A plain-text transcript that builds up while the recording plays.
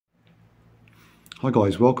Hi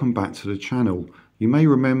guys, welcome back to the channel. You may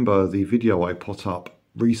remember the video I put up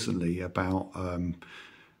recently about an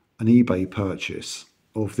eBay purchase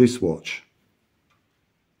of this watch.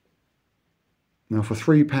 Now for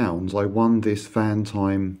 £3 I won this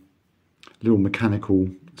Vantime little mechanical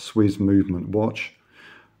Swiss movement watch,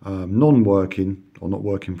 non-working or not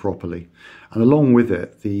working properly, and along with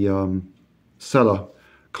it the seller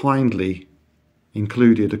kindly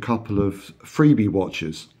included a couple of freebie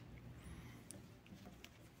watches.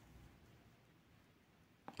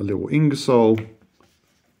 A little Ingersoll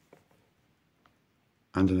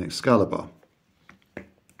and an Excalibur,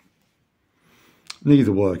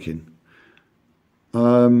 neither working.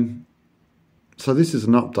 So this is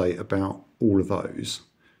an update about all of those.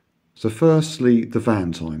 So firstly, the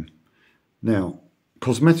Vantime. Now,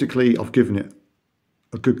 cosmetically, I've given it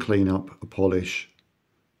a good clean up, a polish.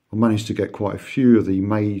 I managed to get quite a few of the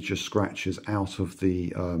major scratches out of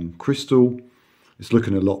the crystal. It's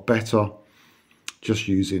looking a lot better, just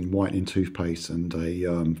using whitening toothpaste and a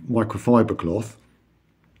microfiber cloth.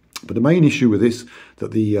 But the main issue with this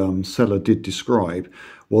that the seller did describe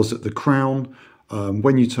was that the crown,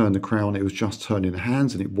 when you turn the crown, it was just turning the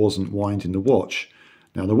hands and it wasn't winding the watch.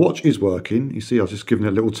 Now the watch is working. You see, I've just given it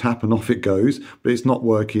a little tap and off it goes, but it's not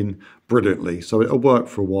working brilliantly. So it'll work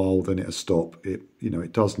for a while, then it'll stop.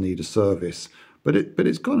 It does need a service, but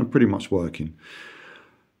it's kind of pretty much working.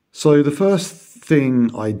 So the first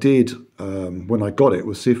thing I did when I got it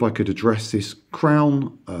was see if I could address this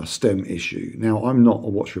crown stem issue. Now, I'm not a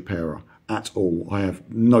watch repairer at all. I have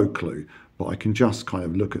no clue, but I can just kind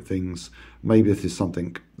of look at things. Maybe this is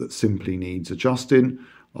something that simply needs adjusting.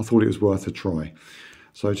 I thought it was worth a try.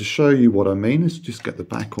 So to show you what I mean, let's just get the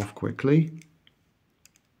back off quickly.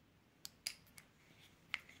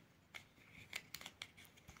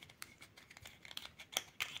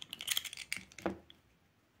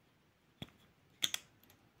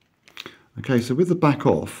 Okay, so with the back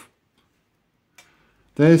off,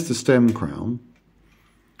 there's the stem crown,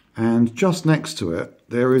 and just next to it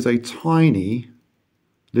there is a tiny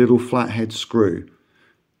little flathead screw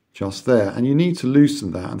just there, and you need to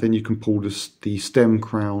loosen that and then you can pull the stem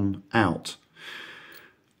crown out.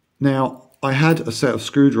 Now, I had a set of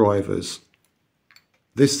screwdrivers,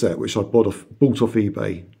 this set which I bought off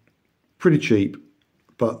eBay, pretty cheap,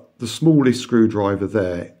 but the smallest screwdriver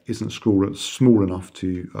there isn't small enough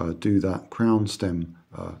to do that crown stem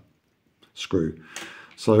screw.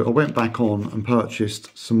 So I went back on and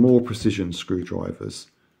purchased some more precision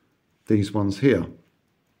screwdrivers, these ones here.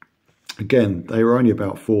 Again, they were only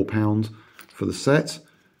about £4 for the set.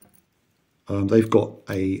 They've got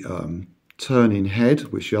a turning head,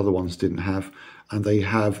 which the other ones didn't have, and they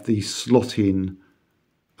have the slot-in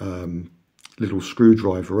little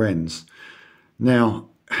screwdriver ends. Now,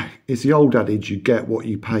 it's the old adage, you get what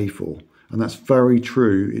you pay for, and that's very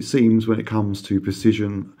true, it seems, when it comes to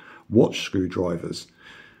precision watch screwdrivers.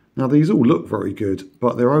 Now, these all look very good,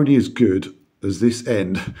 but they're only as good as this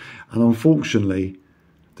end, and unfortunately,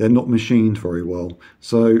 they're not machined very well,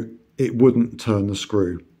 so it wouldn't turn the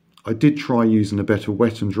screw. I did try using a better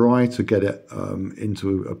wet and dry to get it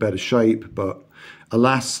into a better shape, but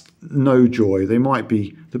alas, no joy. They might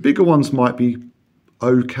be, the bigger ones might be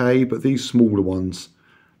okay, but these smaller ones,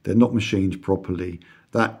 they're not machined properly.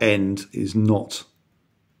 That end is not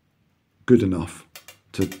good enough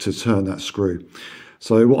to turn that screw.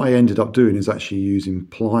 So what I ended up doing is actually using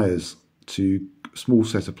pliers, small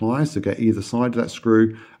set of pliers to get either side of that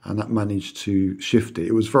screw, and that managed to shift it.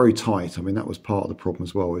 It was very tight. I mean, that was part of the problem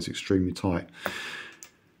as well. It was extremely tight.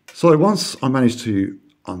 So once I managed to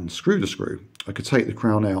unscrew the screw, I could take the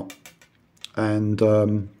crown out, and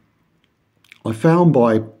I found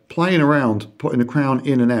by playing around, putting the crown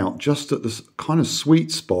in and out, just at this kind of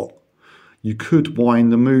sweet spot, you could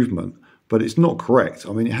wind the movement, but it's not correct.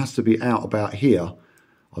 I mean, it has to be out about here.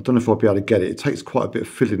 I don't know if I'll be able to get it. It takes quite a bit of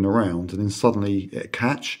fiddling around, and then suddenly it'll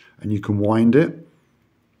catch and you can wind it.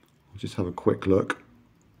 I'll just have a quick look.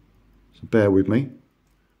 So bear with me.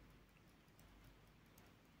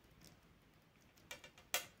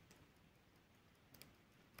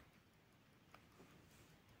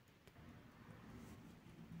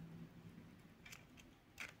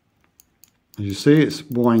 As you see, it's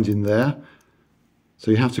winding there.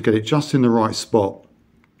 So you have to get it just in the right spot,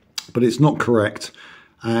 but it's not correct.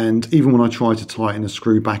 And even when I tried to tighten a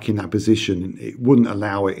screw back in that position, it wouldn't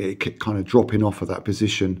allow it. It kept kind of dropping off of that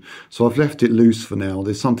position. So I've left it loose for now.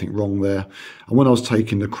 There's something wrong there. And when I was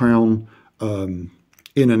taking the crown in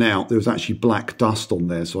and out, there was actually black dust on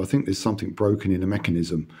there. So I think there's something broken in the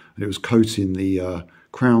mechanism, and it was coating the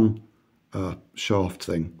crown shaft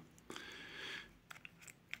thing.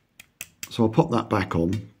 So I'll pop that back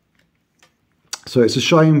on. So it's a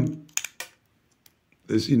shame.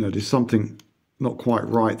 There's something not quite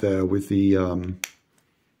right there with the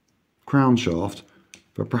crown shaft,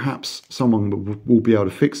 but perhaps someone will be able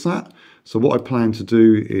to fix that. So what I plan to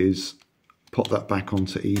do is pop that back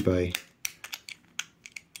onto eBay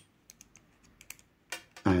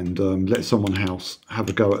and let someone else have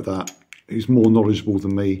a go at that who's more knowledgeable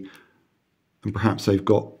than me, and perhaps they've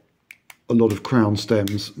got a lot of crown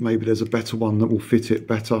stems. Maybe there's a better one that will fit it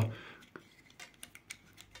better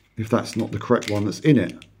if that's not the correct one that's in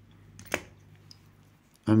it.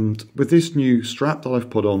 And with this new strap that I've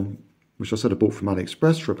put on, which I said I bought from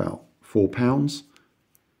AliExpress for about £4,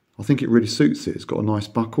 I think it really suits it. It's got a nice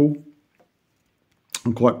buckle.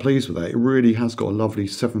 I'm quite pleased with that. It really has got a lovely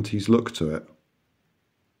 70s look to it.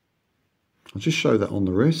 I'll just show that on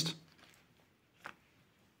the wrist.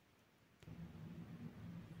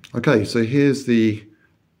 Okay, so here's the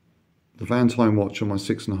Vantime watch on my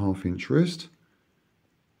 6.5-inch wrist.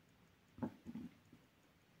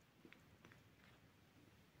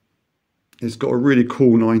 It's got a really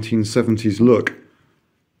cool 1970s look.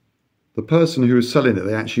 The person who was selling it,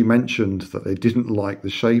 they actually mentioned that they didn't like the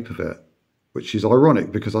shape of it, which is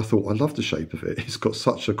ironic because I thought I love the shape of it. It's got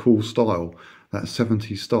such a cool style, that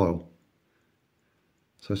 70s style.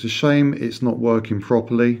 So it's a shame it's not working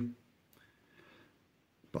properly,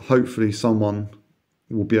 but hopefully someone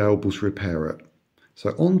will be able to repair it.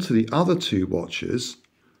 So on to the other two watches.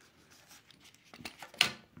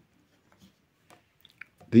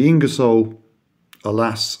 The Ingersoll,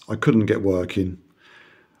 alas, I couldn't get working.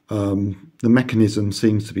 The mechanism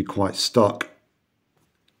seems to be quite stuck.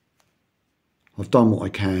 I've done what I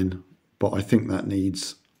can, but I think that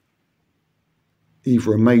needs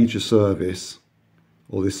either a major service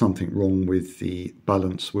or there's something wrong with the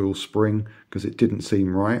balance wheel spring because it didn't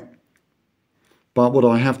seem right. But what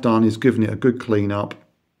I have done is given it a good clean up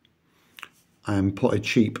and put a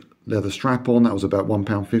cheap leather strap on. That was about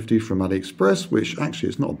 £1.50 from AliExpress, which actually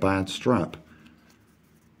is not a bad strap.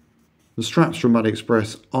 The straps from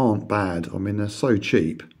AliExpress aren't bad. I mean, they're so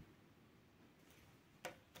cheap.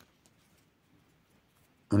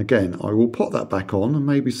 And again, I will put that back on and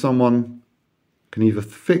maybe someone can either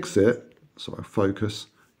fix it, sorry, focus,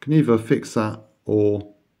 can either fix that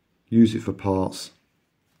or use it for parts.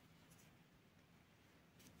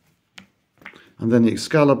 And then the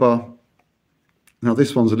Excalibur. Now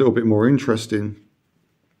this one's a little bit more interesting.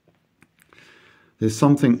 There's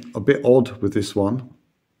something a bit odd with this one.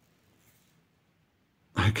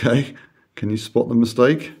 Okay, can you spot the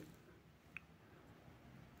mistake?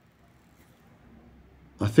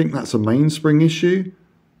 I think that's a mainspring issue.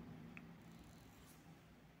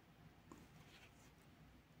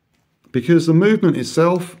 Because the movement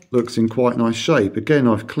itself looks in quite nice shape. Again,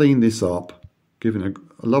 I've cleaned this up, given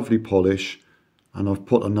a lovely polish, and I've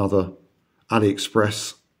put another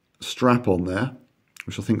AliExpress strap on there,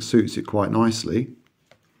 which I think suits it quite nicely.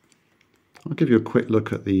 I'll give you a quick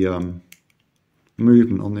look at the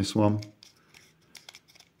movement on this one.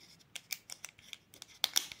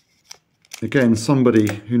 Again,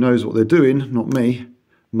 somebody who knows what they're doing, not me,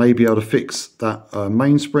 may be able to fix that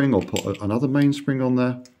mainspring or put another mainspring on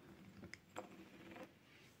there.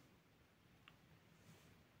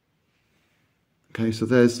 Okay, so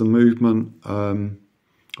there's the movement.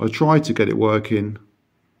 I tried to get it working,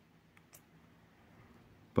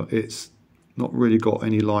 but it's not really got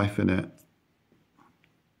any life in it.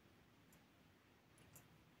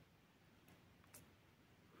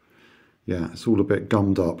 Yeah, it's all a bit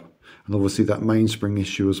gummed up. And obviously that mainspring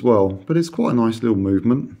issue as well, but it's quite a nice little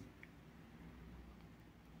movement.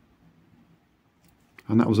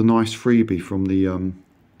 And that was a nice freebie from the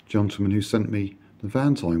gentleman who sent me the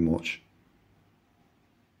Vantime watch.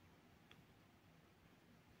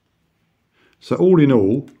 So all in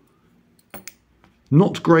all,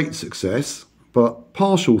 not great success, but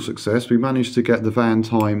partial success. We managed to get the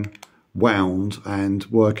Vantime wound and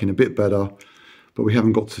working a bit better, but we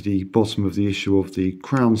haven't got to the bottom of the issue of the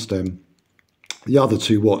crown stem. The other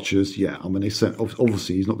two watches, yeah, I mean,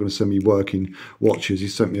 obviously he's not going to send me working watches. He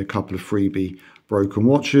sent me a couple of freebie broken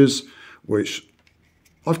watches, which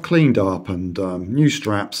I've cleaned up, and new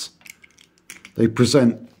straps. They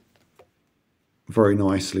present very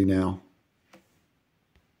nicely now.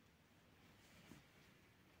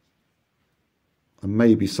 And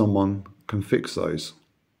maybe someone can fix those.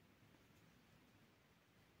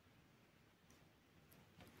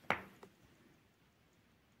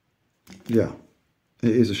 Yeah,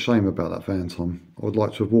 it is a shame about that Vantime. I would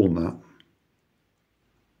like to have worn that.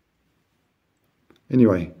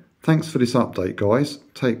 Anyway, thanks for this update, guys.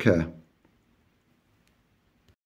 Take care.